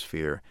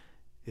biosphere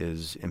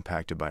is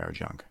impacted by our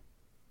junk.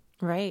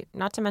 Right.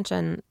 Not to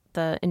mention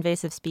the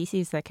invasive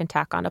species that can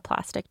tack onto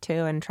plastic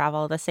too and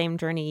travel the same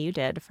journey you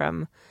did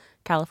from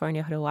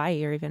California to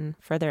Hawaii or even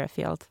further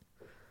afield.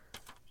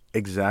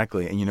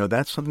 Exactly. And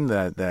that's something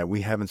that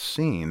we haven't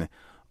seen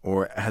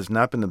or has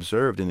not been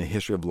observed in the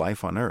history of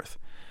life on Earth.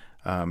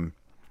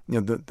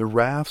 The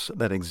rafts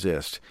that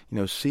exist,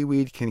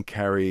 seaweed can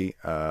carry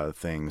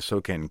things,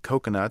 so can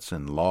coconuts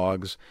and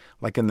logs.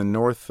 Like in the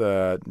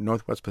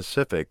Northwest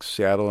Pacific,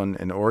 Seattle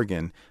and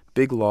Oregon,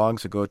 big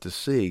logs that go out to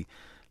sea,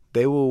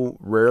 they will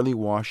rarely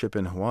wash up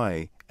in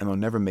Hawaii and they'll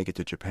never make it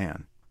to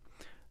Japan.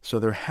 So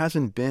there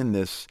hasn't been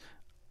this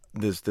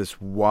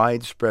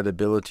widespread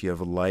ability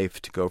of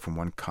life to go from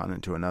one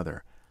continent to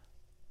another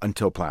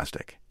until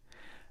plastic.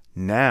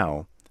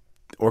 Now,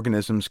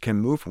 organisms can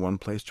move from one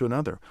place to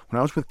another. When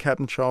I was with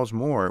Captain Charles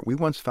Moore, we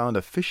once found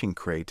a fishing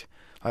crate,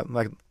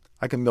 like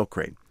a milk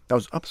crate, that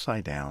was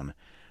upside down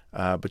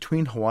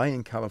between Hawaii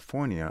and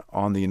California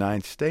on the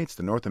United States,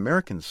 the North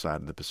American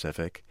side of the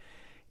Pacific.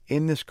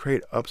 In this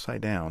crate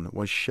upside down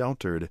was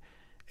sheltered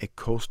a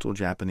coastal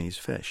Japanese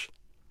fish.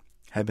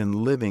 Had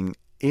been living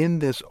in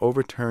this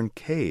overturned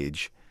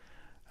cage,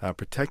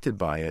 protected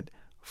by it,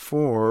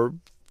 for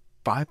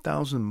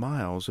 5,000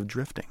 miles of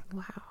drifting.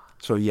 Wow.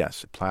 So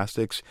yes,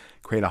 plastics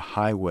create a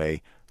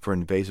highway for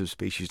invasive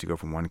species to go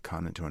from one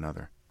continent to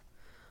another.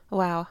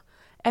 Wow.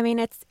 I mean,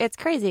 it's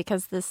crazy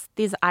because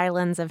these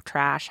islands of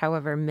trash,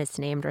 however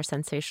misnamed or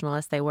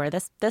sensationalist they were,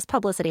 this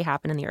publicity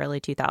happened in the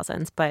early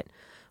 2000s, but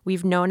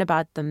we've known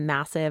about the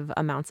massive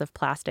amounts of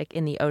plastic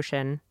in the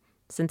ocean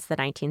since the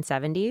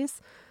 1970s.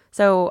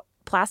 So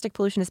plastic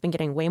pollution has been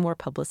getting way more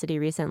publicity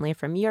recently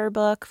from your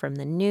book, from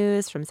the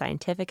news, from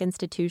scientific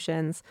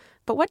institutions.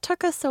 But what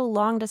took us so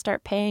long to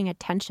start paying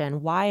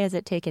attention? Why has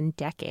it taken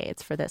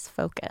decades for this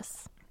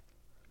focus?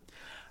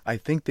 I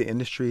think the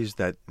industries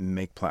that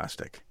make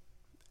plastic,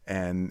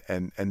 and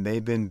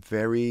they've been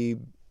very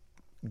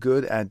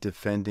good at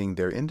defending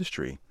their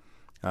industry.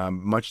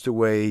 Much the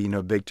way,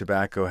 Big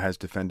Tobacco has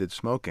defended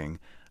smoking,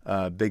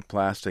 Big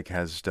Plastic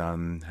has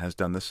done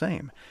the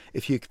same.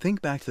 If you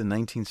think back to the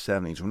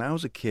 1970s, when I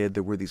was a kid,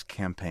 there were these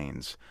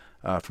campaigns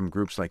from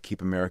groups like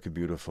Keep America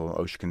Beautiful,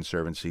 Ocean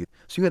Conservancy.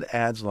 So you had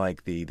ads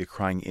like the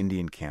Crying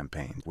Indian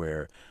campaign,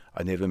 where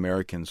a Native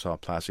American saw a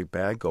plastic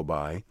bag go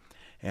by,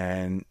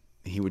 and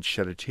he would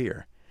shed a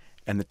tear.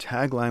 And the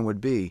tagline would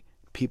be,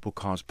 "People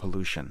cause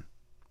pollution."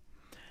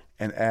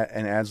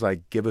 and ads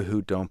like "Give a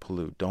hoot, don't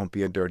pollute," "Don't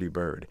be a dirty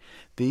bird."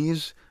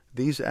 These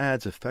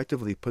ads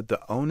effectively put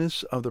the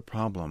onus of the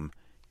problem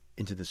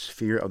into the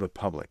sphere of the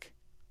public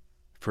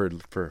for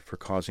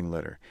causing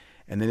litter,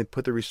 and then it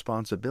put the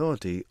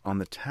responsibility on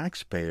the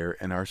taxpayer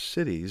in our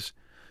cities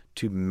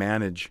to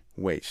manage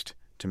waste,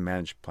 to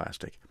manage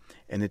plastic,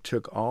 and it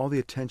took all the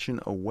attention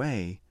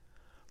away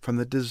from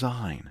the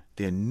design,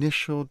 the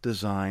initial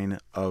design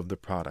of the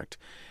product.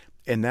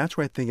 And that's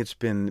where I think it's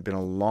been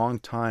a long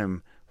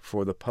time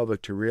for the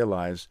public to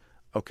realize,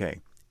 okay,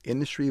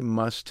 industry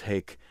must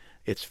take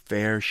its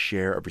fair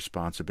share of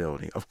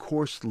responsibility. Of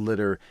course,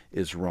 litter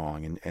is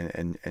wrong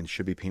and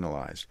should be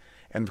penalized.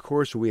 And of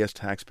course, we as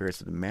taxpayers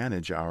have to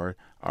manage our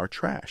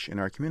trash in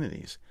our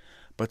communities.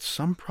 But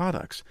some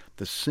products,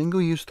 the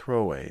single-use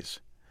throwaways,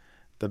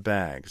 the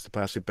bags, the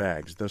plastic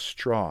bags, the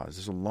straws,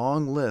 there's a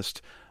long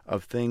list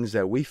of things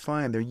that we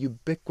find they're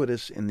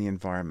ubiquitous in the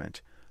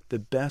environment. The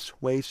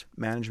best waste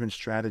management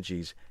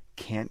strategies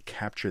can't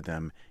capture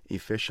them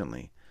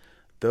efficiently.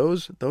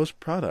 Those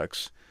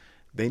products,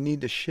 they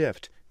need to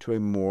shift to a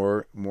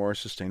more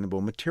sustainable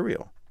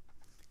material.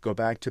 Go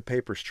back to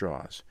paper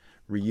straws,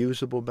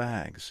 reusable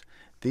bags.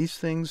 These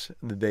things,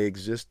 they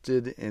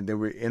existed and they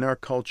were in our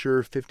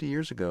culture 50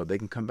 years ago. They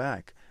can come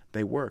back.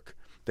 They work.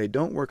 They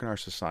don't work in our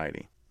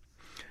society.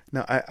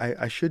 Now,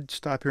 I should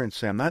stop here and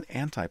say I'm not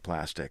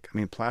anti-plastic. I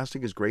mean,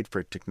 plastic is great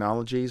for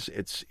technologies.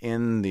 It's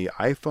in the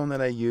iPhone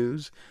that I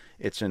use.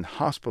 It's in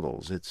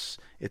hospitals. It's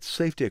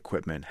safety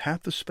equipment.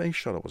 Half the space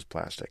shuttle was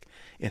plastic.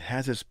 It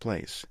has its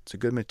place. It's a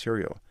good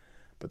material.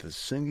 But the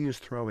single-use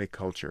throwaway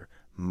culture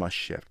must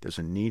shift. There's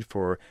a need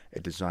for a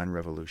design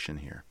revolution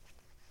here.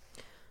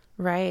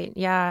 Right.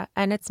 Yeah.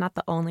 And it's not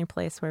the only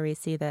place where we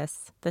see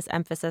this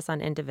emphasis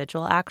on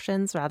individual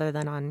actions rather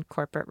than on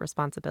corporate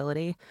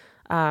responsibility.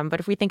 But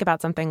if we think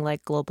about something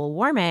like global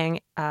warming,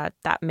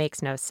 that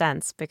makes no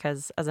sense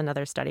because, as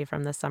another study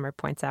from this summer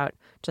points out,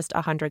 just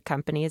 100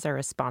 companies are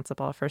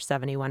responsible for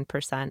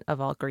 71%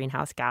 of all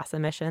greenhouse gas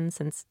emissions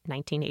since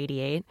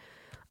 1988.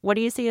 What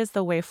do you see as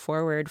the way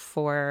forward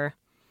for,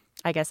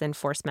 I guess,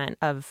 enforcement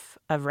of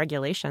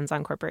regulations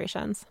on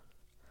corporations?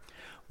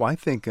 Well, I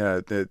think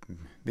the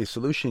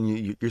solution,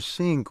 you're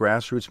seeing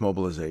grassroots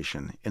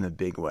mobilization in a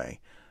big way.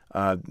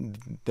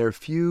 There are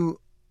few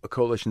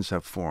coalitions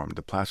have formed.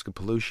 The Plastic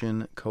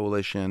Pollution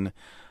Coalition,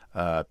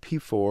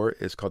 P4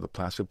 is called the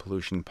Plastic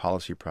Pollution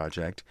Policy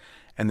Project,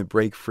 and the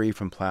Break Free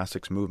from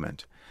Plastics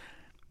Movement.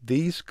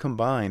 These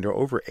combined are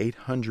over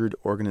 800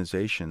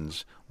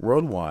 organizations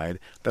worldwide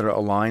that are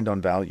aligned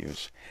on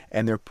values,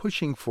 and they're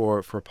pushing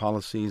for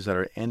policies that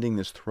are ending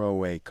this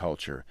throwaway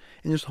culture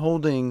and just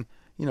holding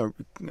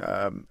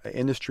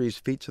industry's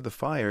feet to the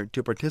fire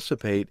to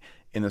participate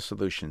in the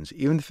solutions,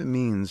 even if it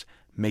means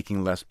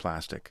making less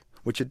plastic,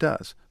 which it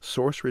does.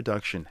 Source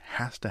reduction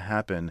has to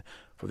happen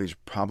for these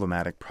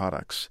problematic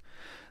products.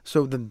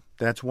 So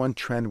that's one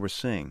trend we're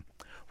seeing.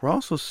 We're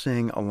also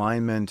seeing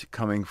alignment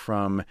coming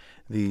from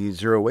the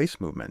zero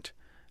waste movement.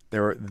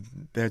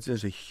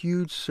 There's a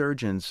huge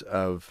surgence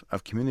of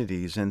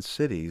communities and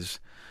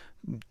cities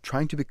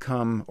trying to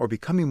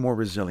becoming more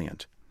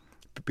resilient,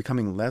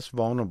 becoming less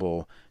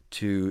vulnerable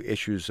to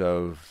issues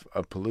of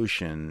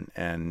pollution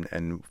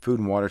and food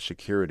and water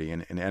security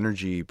and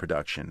energy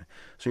production.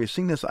 So you're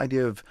seeing this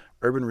idea of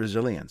urban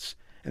resilience.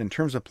 And in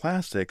terms of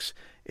plastics,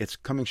 it's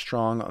coming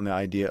strong on the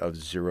idea of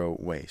zero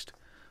waste.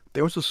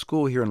 There was a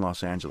school here in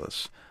Los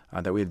Angeles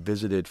that we had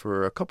visited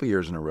for a couple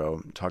years in a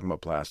row talking about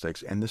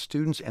plastics, and the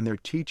students and their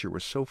teacher were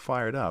so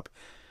fired up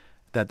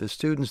that the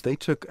students, they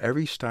took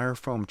every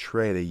styrofoam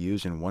tray they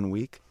used in 1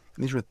 week,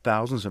 and these were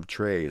thousands of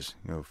trays,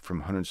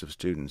 from hundreds of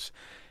students,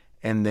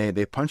 and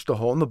they punched a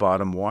hole in the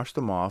bottom, washed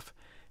them off,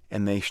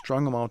 and they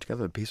strung them all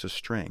together with a piece of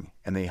string,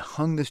 and they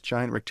hung this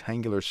giant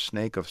rectangular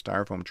snake of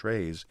styrofoam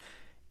trays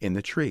in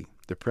the tree.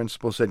 The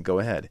principal said, go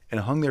ahead, and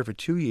it hung there for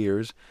 2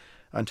 years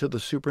until the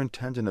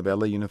superintendent of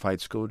LA Unified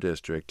School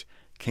District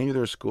came to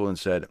their school and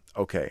said,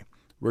 okay,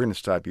 we're going to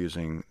stop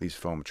using these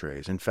foam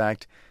trays. In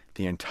fact,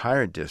 the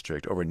entire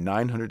district, over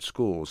 900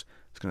 schools,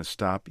 is going to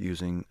stop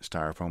using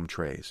styrofoam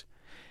trays.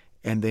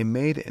 And they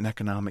made an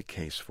economic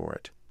case for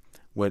it.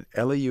 What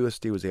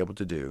LAUSD was able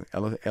to do,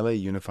 LA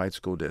Unified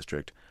School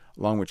District,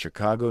 along with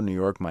Chicago, New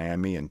York,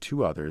 Miami, and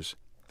 2 others,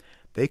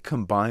 they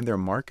combined their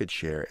market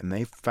share and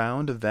they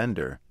found a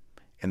vendor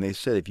and they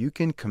said, if you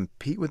can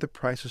compete with the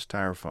price of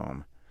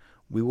styrofoam,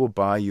 we will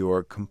buy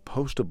your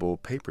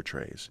compostable paper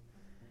trays.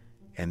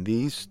 And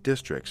these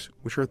districts,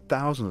 which are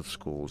thousands of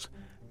schools,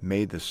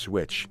 made the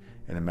switch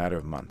in a matter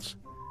of months.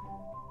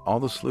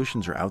 All the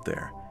solutions are out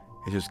there.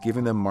 It's just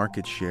giving them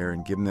market share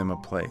and giving them a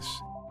place.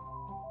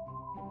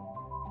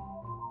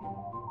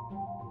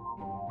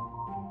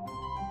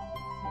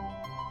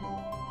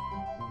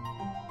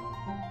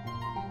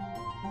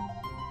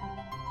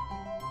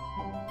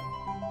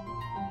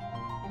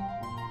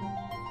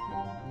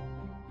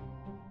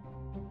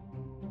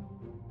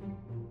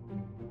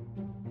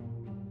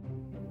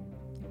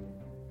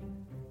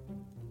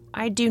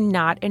 I do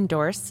not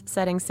endorse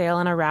setting sail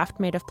on a raft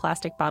made of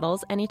plastic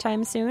bottles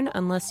anytime soon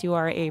unless you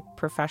are a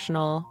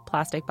professional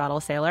plastic bottle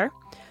sailor.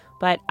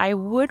 But I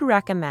would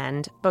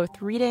recommend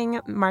both reading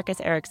Marcus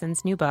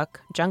Erickson's new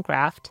book, Junk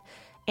Raft,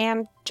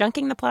 and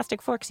junking the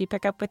plastic forks you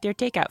pick up with your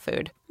takeout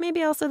food.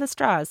 Maybe also the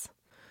straws.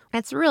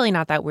 It's really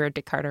not that weird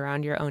to cart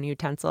around your own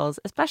utensils,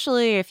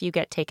 especially if you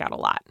get takeout a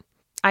lot.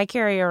 I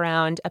carry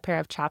around a pair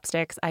of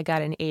chopsticks I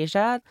got in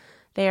Asia.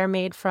 They are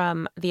made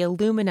from the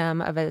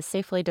aluminum of a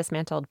safely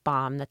dismantled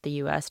bomb that the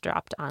U.S.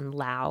 dropped on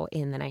Laos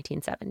in the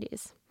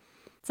 1970s.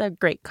 It's a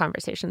great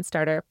conversation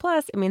starter.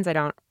 Plus, it means I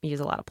don't use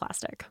a lot of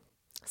plastic.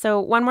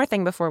 So one more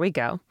thing before we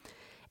go.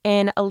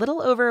 In a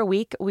little over a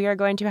week, we are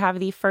going to have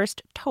the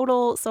first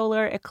total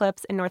solar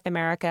eclipse in North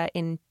America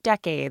in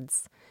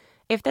decades.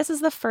 If this is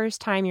the first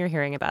time you're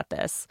hearing about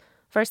this,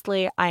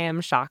 firstly, I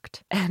am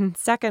shocked. And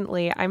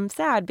secondly, I'm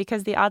sad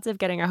because the odds of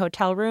getting a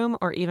hotel room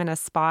or even a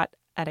spot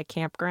at a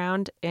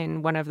campground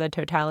in one of the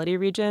totality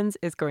regions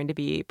is going to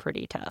be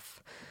pretty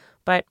tough.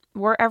 But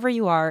wherever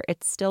you are,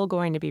 it's still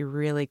going to be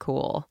really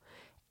cool.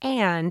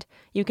 And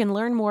you can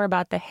learn more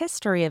about the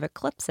history of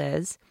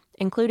eclipses,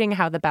 including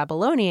how the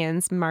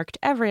Babylonians marked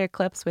every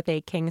eclipse with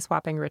a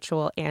king-swapping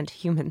ritual and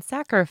human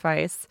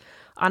sacrifice,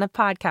 on a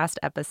podcast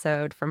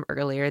episode from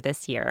earlier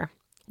this year,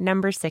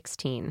 number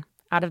 16,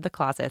 Out of the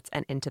Closets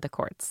and Into the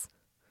Courts.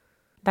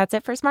 That's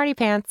it for Smarty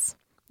Pants.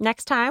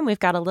 Next time, we've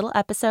got a little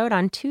episode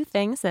on two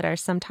things that are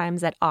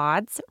sometimes at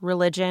odds,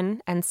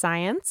 religion and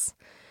science.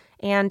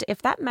 And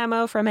if that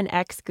memo from an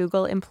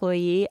ex-Google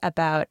employee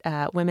about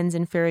women's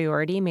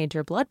inferiority made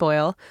your blood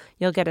boil,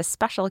 you'll get a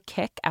special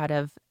kick out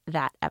of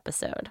that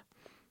episode.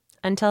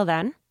 Until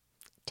then,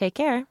 take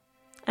care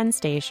and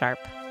stay sharp.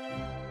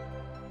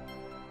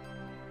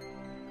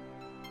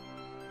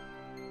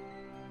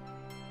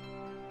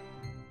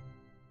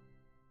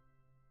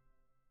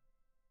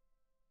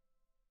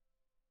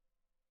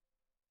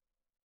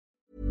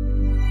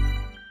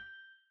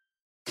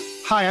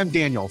 Hi, I'm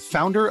Daniel,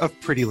 founder of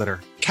Pretty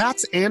Litter.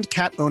 Cats and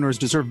cat owners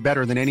deserve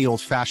better than any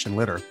old-fashioned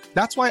litter.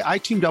 That's why I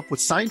teamed up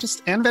with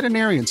scientists and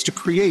veterinarians to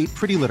create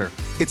Pretty Litter.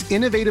 Its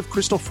innovative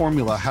crystal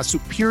formula has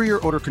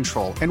superior odor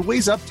control and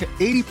weighs up to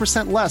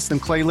 80% less than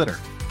clay litter.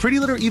 Pretty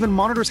Litter even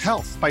monitors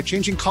health by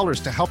changing colors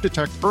to help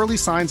detect early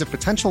signs of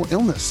potential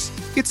illness.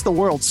 It's the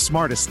world's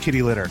smartest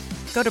kitty litter.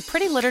 Go to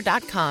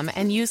prettylitter.com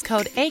and use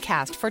code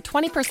ACAST for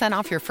 20%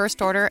 off your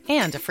first order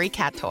and a free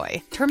cat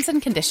toy. Terms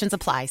and conditions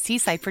apply. See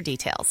site for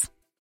details.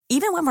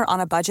 Even when we're on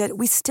a budget,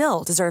 we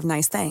still deserve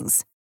nice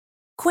things.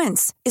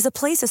 Quince is a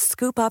place to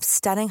scoop up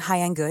stunning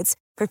high-end goods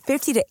for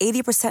 50 to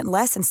 80%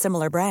 less than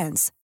similar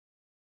brands.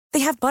 They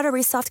have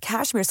buttery soft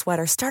cashmere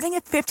sweaters starting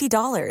at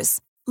 $50,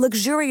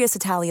 luxurious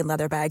Italian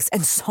leather bags,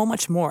 and so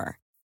much more.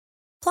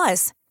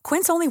 Plus,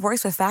 Quince only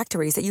works with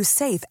factories that use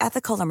safe,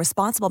 ethical, and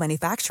responsible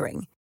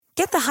manufacturing.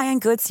 Get the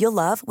high-end goods you'll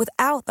love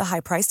without the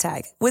high price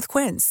tag with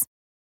Quince.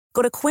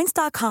 Go to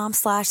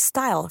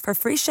quince.com/style for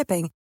free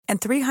shipping and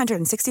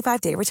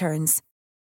 365-day returns.